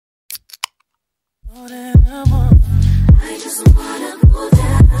Kia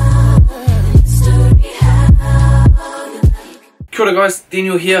ora guys,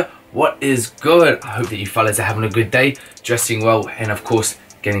 Daniel here. What is good? I hope that you fellas are having a good day, dressing well, and of course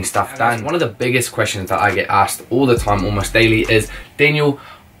getting stuff done. One of the biggest questions that I get asked all the time, almost daily, is Daniel,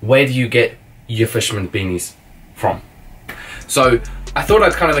 where do you get your fisherman beanies from? So I thought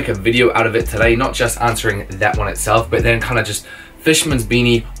I'd kind of make a video out of it today, not just answering that one itself, but then kind of just Fisherman's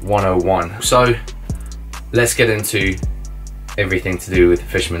Beanie 101. So let's get into everything to do with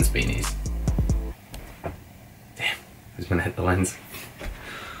Fisherman's Beanies. Damn, who's gonna hit the lens?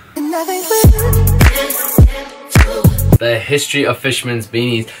 The history of Fisherman's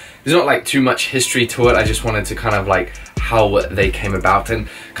Beanies, there's not like too much history to it. I just wanted to kind of like how they came about, and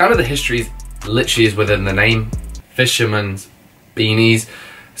kind of the history literally is within the name, Fisherman's Beanies.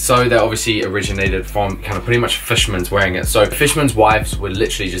 So they obviously originated from kind of pretty much fishermen's wearing it. So fishermen's wives would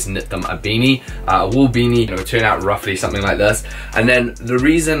literally just knit them a beanie, a wool beanie, you know, turn out roughly something like this. And then the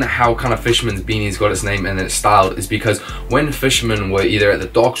reason how kind of Fisherman's Beanies got its name and its style is because when fishermen were either at the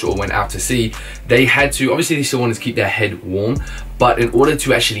docks or went out to sea, they had to, obviously they still wanted to keep their head warm, but in order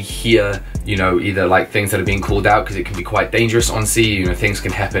to actually hear, you know, either like things that are being called out, because it can be quite dangerous on sea, you know, things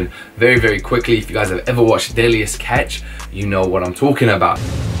can happen very, very quickly. If you guys have ever watched Deadliest Catch, you know what I'm talking about.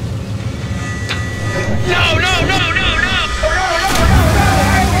 No, no, no, no, no!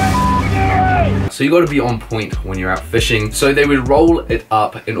 So you got to be on point when you're out fishing. So they would roll it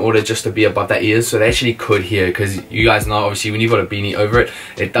up in order just to be above their ears, so they actually could hear, because you guys know obviously when you've got a beanie over it,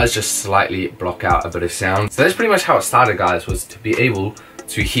 it does just slightly block out a bit of sound. So that's pretty much how it started, guys, was to be able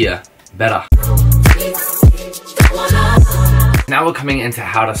to hear better. Now we're coming into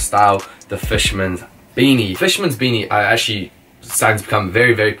how to style the Fisherman's Beanie. Fisherman's Beanie are actually starting to become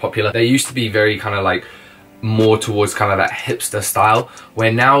very, very popular. They used to be very kind of like more towards kind of that hipster style,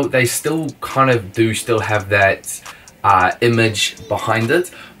 where now they still kind of do still have that image behind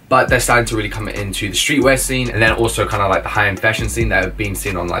it, but they're starting to really come into the streetwear scene, and then also kind of like the high-end fashion scene that have been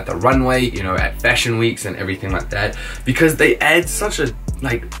seen on like the runway, you know, at fashion weeks and everything like that, because they add such a,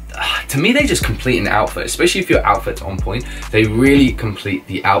 like, to me they just complete an outfit, especially if your outfit's on point. They really complete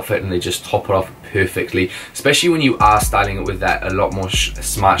the outfit and they just top it off perfectly, especially when you are styling it with that a lot more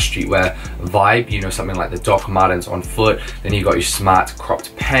smart streetwear vibe, you know, something like the Doc Martens on foot, then you've got your smart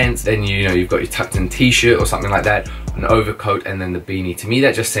cropped pants, then you know, you've got your tucked in t-shirt or something like that, an overcoat, and then the beanie. To me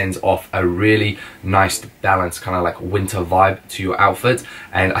that just sends off a really nice balanced kind of like winter vibe to your outfit,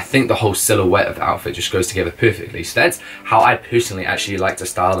 and I think the whole silhouette of the outfit just goes together perfectly. So that's how I personally actually like to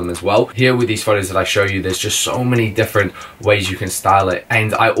style them as well. Here with these photos that I show you, there's just so many different ways you can style it,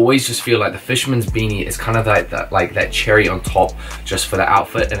 and I always just feel like the Fisherman's Beanie is kind of like that cherry on top just for the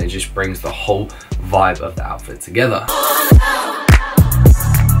outfit, and it just brings the whole vibe of the outfit together.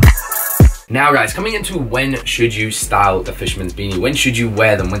 Now guys, coming into when should you style the Fisherman's Beanie, when should you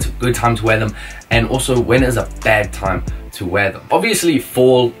wear them, when's a good time to wear them, and also when is a bad time to wear them. Obviously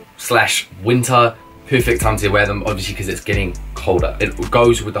fall / winter, perfect time to wear them, obviously because it's getting colder. It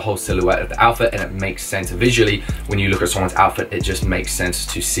goes with the whole silhouette of the outfit, and it makes sense visually. When you look at someone's outfit, it just makes sense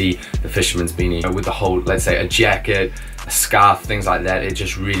to see the Fisherman's Beanie with the whole, let's say a jacket, a scarf, things like that. It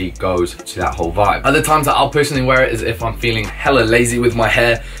just really goes to that whole vibe. Other times that I'll personally wear it is if I'm feeling hella lazy with my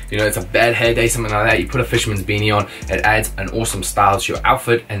hair, you know, it's a bad hair day, something like that, you put a Fisherman's Beanie on, it adds an awesome style to your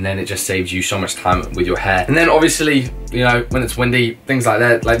outfit, and then it just saves you so much time with your hair. And then obviously, you know, when it's windy, things like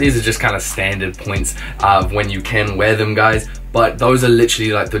that, like these are just kind of standard points of when you can wear them, guys. But those are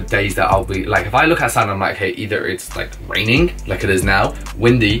literally like the days that I'll be like, if I look outside and I'm like, hey, either it's like raining like it is now,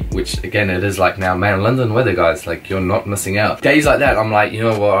 windy, which again it is like now, man, London weather, guys, like you're not missing out. Days like that, I'm like, you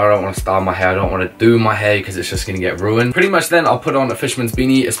know what, I don't want to style my hair, I don't want to do my hair because it's just gonna get ruined. Pretty much then I'll put on a Fisherman's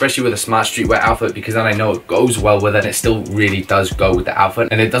Beanie, especially with a smart streetwear outfit, because then I know it goes well with it, and it still really does go with the outfit,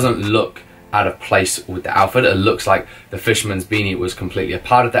 and it doesn't look out of place with the outfit. It looks like the Fisherman's Beanie was completely a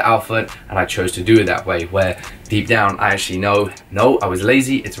part of the outfit, and I chose to do it that way, where deep down I actually know, no, I was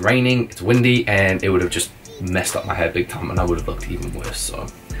lazy, it's raining, it's windy, and it would have just messed up my hair big time and I would have looked even worse. So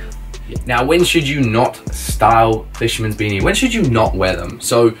yeah. Now when should you not style Fisherman's Beanie? When should you not wear them?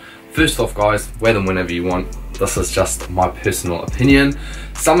 So first off, guys, wear them whenever you want. This is just my personal opinion.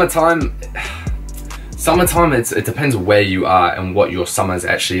 Summertime, it depends where you are and what your summer's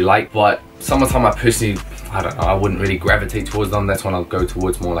actually like, but summertime I personally, I don't know, I wouldn't really gravitate towards them. That's when I'll go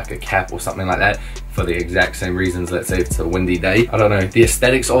towards more like a cap or something like that, for the exact same reasons. Let's say if it's a windy day, I don't know, the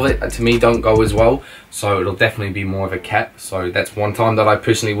aesthetics of it to me don't go as well, so it'll definitely be more of a cap. So that's one time that I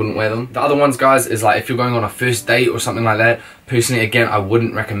personally wouldn't wear them. The other ones, guys, is like if you're going on a first date or something like that, personally, again, I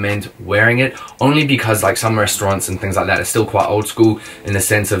wouldn't recommend wearing it, only because like some restaurants and things like that are still quite old school in the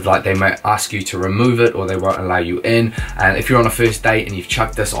sense of like they might ask you to remove it or they won't allow you in. And if you're on a first date and you've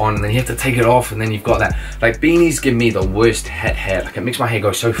chucked this on and then you have to take it off and then you've got that, like beanies give me the worst hat hair. Like it makes my hair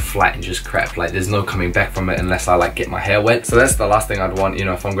go so flat and just crap. Like there's no coming back from it unless I like get my hair wet. So that's the last thing I'd want, you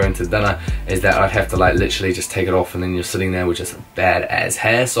know, if I'm going to dinner, is that I'd have to like literally just take it off and then you're sitting there with just bad ass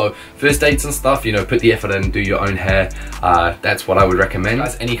hair. So first dates and stuff, you know, put the effort in, do your own hair. That's what I would recommend.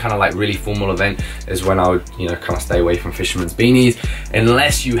 Guys, any kind of like really formal event is when I would, you know, kind of stay away from fisherman's beanies,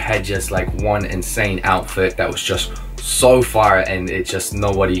 unless you had just like one insane outfit that was just so fire and it just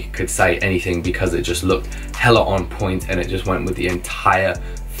nobody could say anything because it just looked hella on point and it just went with the entire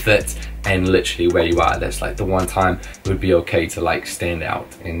fit and literally where you are. That's like the one time it would be okay to like stand out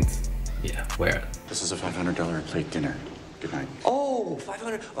and yeah, wear it. This is a $500 a plate dinner. Good night. Oh,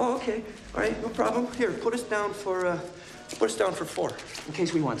 500. Oh, okay. All right, no problem. Here, put us down for 4, in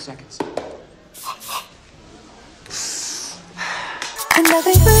case we want seconds.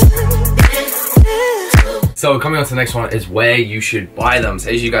 So coming on to the next one is where you should buy them.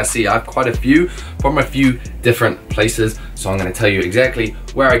 So as you guys see, I have quite a few from a few different places. So I'm going to tell you exactly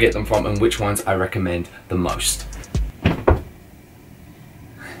where I get them from and which ones I recommend the most.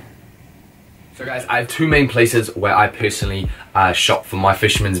 So guys, I have two main places where I personally shop for my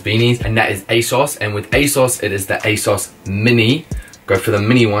fisherman's beanies, and that is ASOS, and with ASOS it is the ASOS mini. Go for the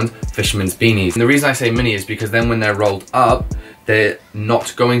mini ones, fisherman's beanies. And the reason I say mini is because then when they're rolled up, they're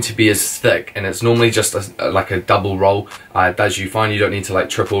not going to be as thick, and it's normally just like a double roll. It does you fine, you don't need to like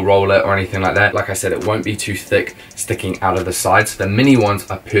triple roll it or anything like that. Like I said, it won't be too thick sticking out of the sides. So the mini ones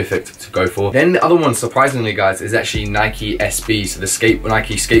are perfect to go for. Then the other one, surprisingly guys, is actually Nike SB, so the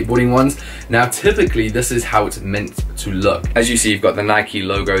Nike skateboarding ones. Now typically this is how it's meant to look. As you see, you've got the Nike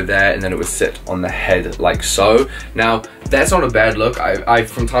logo there and then it would sit on the head like so. Now that's not a bad look. I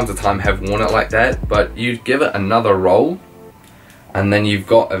from time to time have worn it like that, but you give it another roll and then you've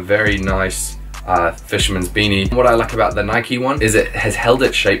got a very nice fisherman's beanie. What I like about the Nike one is it has held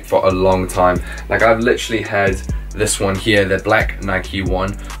its shape for a long time. Like I've literally had this one here, the black Nike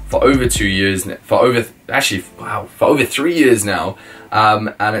one, for over 2 years, for over 3 years now,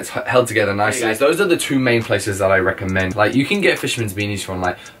 and it's held together nicely. Guys, those are the two main places that I recommend. Like you can get fisherman's beanies from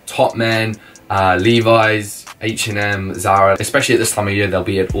like Topman, Levi's, H&M, Zara. Especially at this time of year, they'll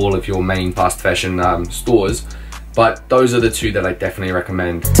be at all of your main fast fashion stores. But those are the two that I definitely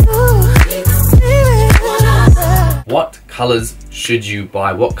recommend. What colors should you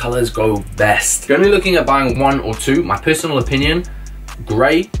buy? What colors go best? If you're only looking at buying one or two, my personal opinion,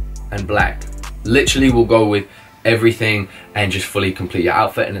 gray and black. Literally will go with everything and just fully complete your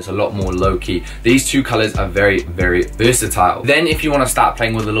outfit, and it's a lot more low-key. These two colors are very, very versatile. Then if you want to start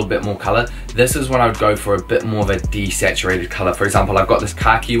playing with a little bit more color, this is when I would go for a bit more of a desaturated color. For example, I've got this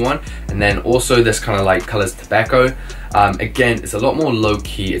khaki one, and then also this kind of like colors tobacco. Again, it's a lot more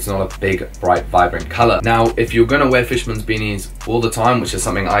low-key. It's not a big, bright, vibrant color. Now, if you're gonna wear fisherman's beanies all the time, which is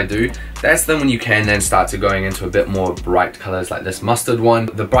something I do, that's then when you can then start to going into a bit more bright colors like this mustard one.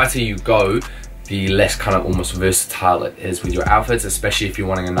 The brighter you go, the less kind of almost versatile it is with your outfits, especially if you're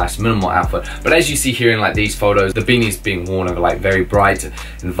wanting a nice minimal outfit. But as you see here in like these photos, the beanies being worn are like very bright and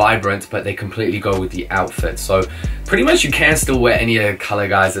vibrant, but they completely go with the outfit. So pretty much you can still wear any other color,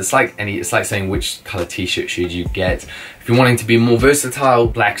 guys. It's like saying which color t-shirt should you get. If you're wanting to be more versatile,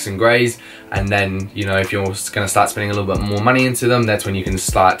 blacks and grays, and then, you know, if you're going to start spending a little bit more money into them, that's when you can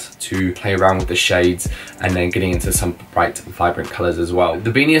start to play around with the shades and then getting into some bright, vibrant colors as well.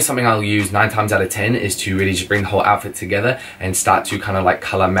 The beanie is something I'll use 9 times out of 10 is to really just bring the whole outfit together and start to kind of like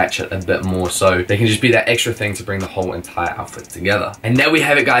color match it a bit more, so they can just be that extra thing to bring the whole entire outfit together. And there we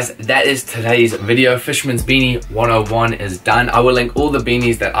have it, guys. That is today's video. Fisherman's Beanie 101 is done. I will link all the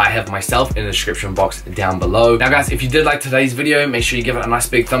beanies that I have myself in the description box down below. Now guys, if you did like today's video, make sure you give it a nice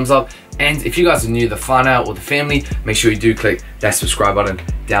big thumbs up, and if you guys are new to the whānau or the family, make sure you do click that subscribe button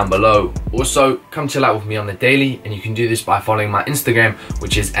down below. Also, come chill out with me on the daily, and you can do this by following my Instagram,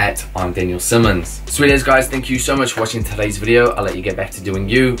 which is at I'm Daniel Simmons. Sweet as guys, thank you so much for watching today's video. I'll let you get back to doing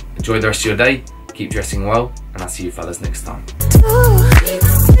you. Enjoy the rest of your day, keep dressing well, and I'll see you fellas next time.